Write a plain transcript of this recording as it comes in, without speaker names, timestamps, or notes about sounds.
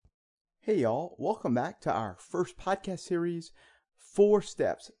Hey y'all, welcome back to our first podcast series, 4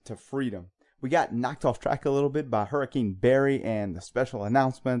 Steps to Freedom. We got knocked off track a little bit by Hurricane Barry and the special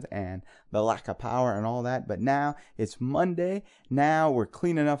announcement and the lack of power and all that, but now it's Monday, now we're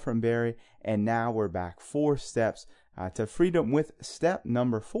cleaning up from Barry, and now we're back 4 steps to freedom with step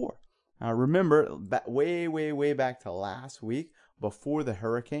number 4. Remember, way back to last week, before the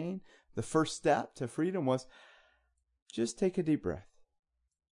hurricane, the first step to freedom was just take a deep breath.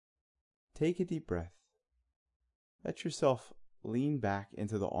 Take a deep breath. Let yourself lean back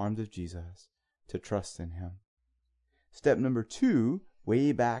into the arms of Jesus to trust in Him. Step number 2,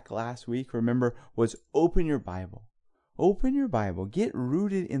 way back last week, remember, was open your Bible. Open your Bible. Get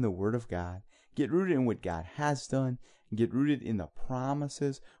rooted in the Word of God. Get rooted in what God has done. Get rooted in the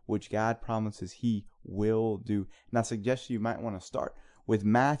promises which God promises He will do. And I suggest you might want to start with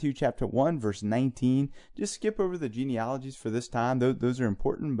Matthew chapter 1, verse 19. Just skip over the genealogies for this time. Those are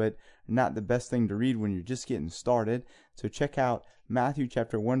important, but not the best thing to read when you're just getting started. So check out Matthew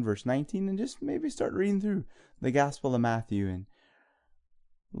chapter 1, verse 19, and just maybe start reading through the Gospel of Matthew and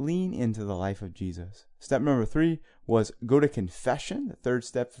lean into the life of Jesus. Step number 3 was go to confession. The third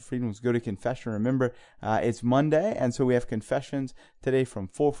step to freedom was go to confession. Remember, it's Monday, and so we have confessions today from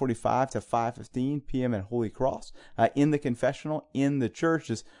 4:45 to 5:15 p.m. at Holy Cross. In the confessional, in the church,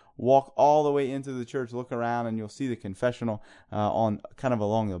 just walk all the way into the church, look around, and you'll see the confessional on kind of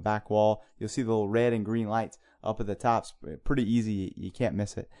along the back wall. You'll see the little red and green lights up at the top. It's pretty easy. You can't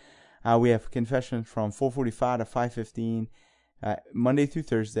miss it. We have confessions from 4:45 to 5:15 Monday through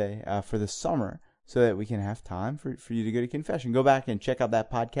Thursday for the summer, so that we can have time for you to go to confession. Go back and check out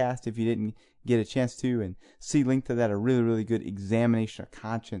that podcast if you didn't get a chance to, and see link to that, a really good examination of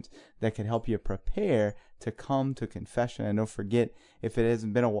conscience that can help you prepare to come to confession. And don't forget, if it's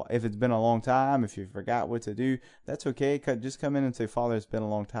been a long time, if you forgot what to do, that's okay. Just come in and say, Father, it's been a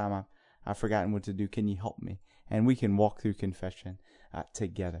long time. I've forgotten what to do. Can you help me? And we can walk through confession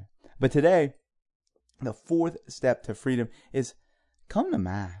together. But today, the 4th step to freedom is come to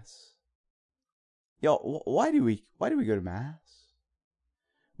Mass. Yo, why do we go to Mass?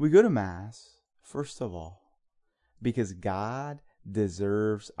 We go to Mass, first of all, because God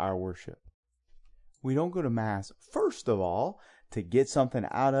deserves our worship. We don't go to Mass, first of all, to get something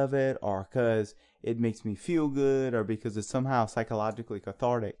out of it, or because it makes me feel good, or because it's somehow psychologically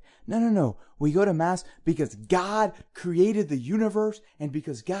cathartic. No. We go to Mass because God created the universe, and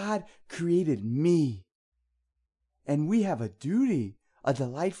because God created me. And we have a duty, a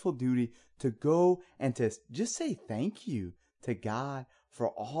delightful duty, to go and to just say thank you to God for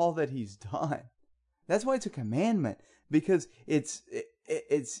all that He's done. That's why it's a commandment, because it's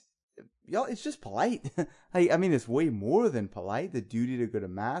just polite. I mean, it's way more than polite. The duty to go to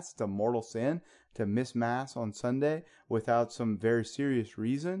Mass, it's a mortal sin to miss Mass on Sunday without some very serious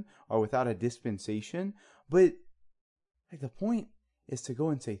reason or without a dispensation. But the point is to go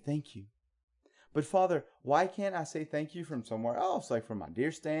and say thank you. But Father, why can't I say thank you from somewhere else, like from my deer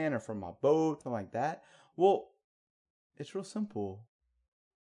stand or from my boat, something like that? Well, it's real simple.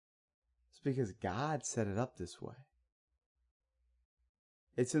 It's because God set it up this way.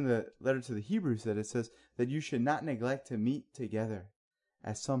 It's in the letter to the Hebrews that it says that you should not neglect to meet together,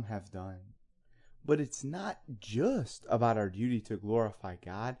 as some have done. But it's not just about our duty to glorify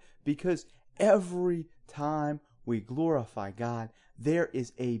God, because every time we glorify God, there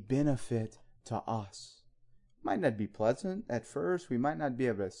is a benefit to us. Might not be pleasant at first. We might not be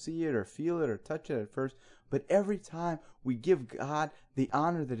able to see it or feel it or touch it at first. But every time we give God the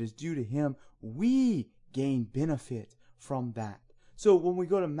honor that is due to Him, we gain benefit from that. So when we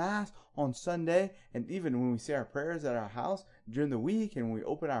go to Mass on Sunday, and even when we say our prayers at our house during the week, and when we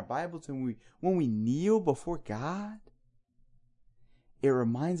open our Bibles, and when we kneel before God, it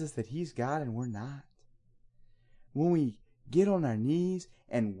reminds us that He's God and we're not. When we get on our knees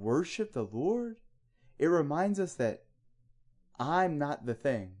and worship the Lord, it reminds us that I'm not the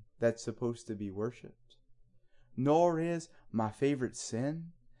thing that's supposed to be worshipped. Nor is my favorite sin.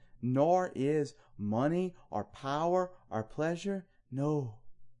 Nor is money or power or pleasure. No.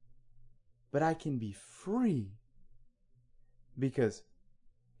 But I can be free because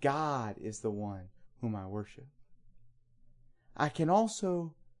God is the one whom I worship. I can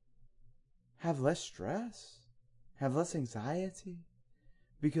also have less stress, have less anxiety,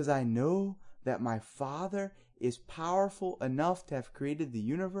 because I know that my Father is powerful enough to have created the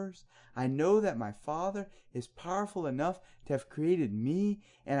universe. I know that my Father is powerful enough to have created me.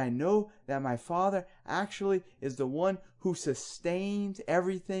 And I know that my Father actually is the one who sustains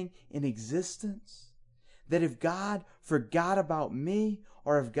everything in existence. That if God forgot about me,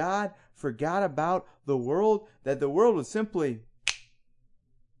 or if God forgot about the world, that the world would simply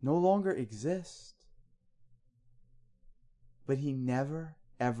no longer exist. But he never,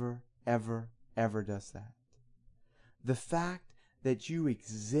 ever, ever, ever does that. The fact that you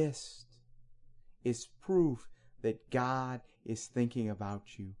exist is proof that God is thinking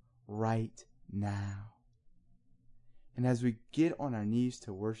about you right now. And as we get on our knees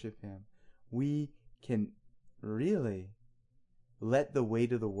to worship him, we can really let the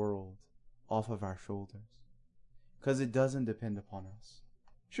weight of the world off of our shoulders, because it doesn't depend upon us.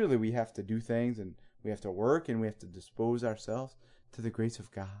 Surely we have to do things, and we have to work, and we have to dispose ourselves to the grace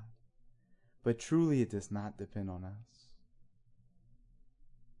of God. But truly it does not depend on us.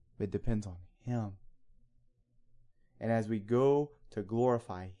 It depends on him. And as we go to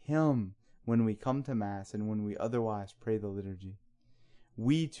glorify him when we come to Mass and when we otherwise pray the liturgy,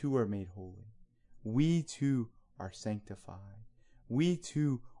 we too are made holy. We too are sanctified. We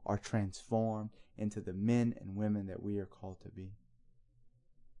too are transformed into the men and women that we are called to be.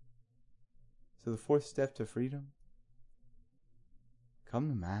 So the fourth step to freedom: come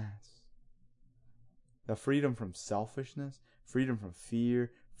to Mass. The freedom from selfishness, freedom from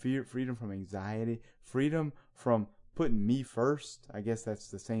fear, freedom from anxiety, freedom from putting me first. I guess that's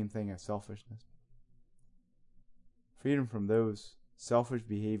the same thing as selfishness. Freedom from those selfish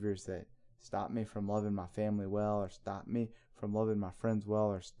behaviors that stop me from loving my family well, or stop me from loving my friends well,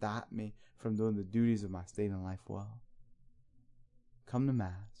 or stop me from doing the duties of my state in life well. Come to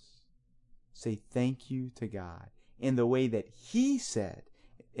Mass. Say thank you to God in the way that he said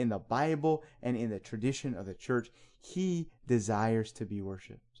in the Bible and in the tradition of the church he desires to be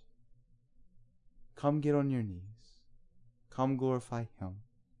worshipped. Come get on your knees. Come glorify him.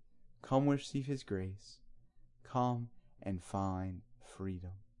 Come receive his grace. Come and find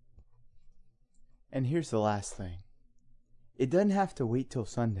freedom. And here's the last thing. It doesn't have to wait till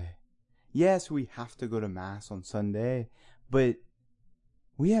Sunday. Yes, we have to go to Mass on Sunday, but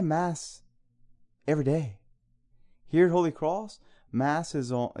we have Mass every day. Here at Holy Cross, Mass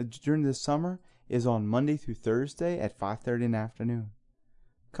is on during the summer is on Monday through Thursday at 5:30 in the afternoon.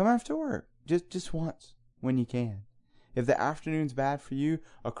 Come after work, just once when you can. If the afternoon's bad for you,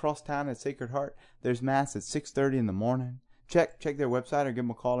 across town at Sacred Heart, there's Mass at 6:30 in the morning. Check their website or give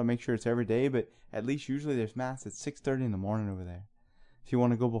them a call to make sure it's every day, but at least usually there's Mass at 6:30 in the morning over there. If you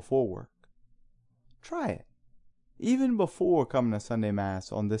want to go before work, try it. Even before coming to Sunday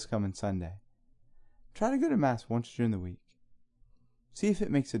Mass on this coming Sunday, try to go to Mass once during the week. See if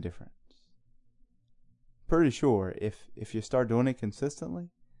it makes a difference. Pretty sure if you start doing it consistently,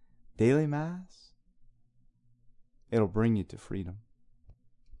 daily Mass, it'll bring you to freedom.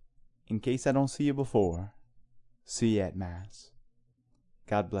 In case I don't see you before, see you at Mass.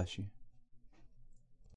 God bless you.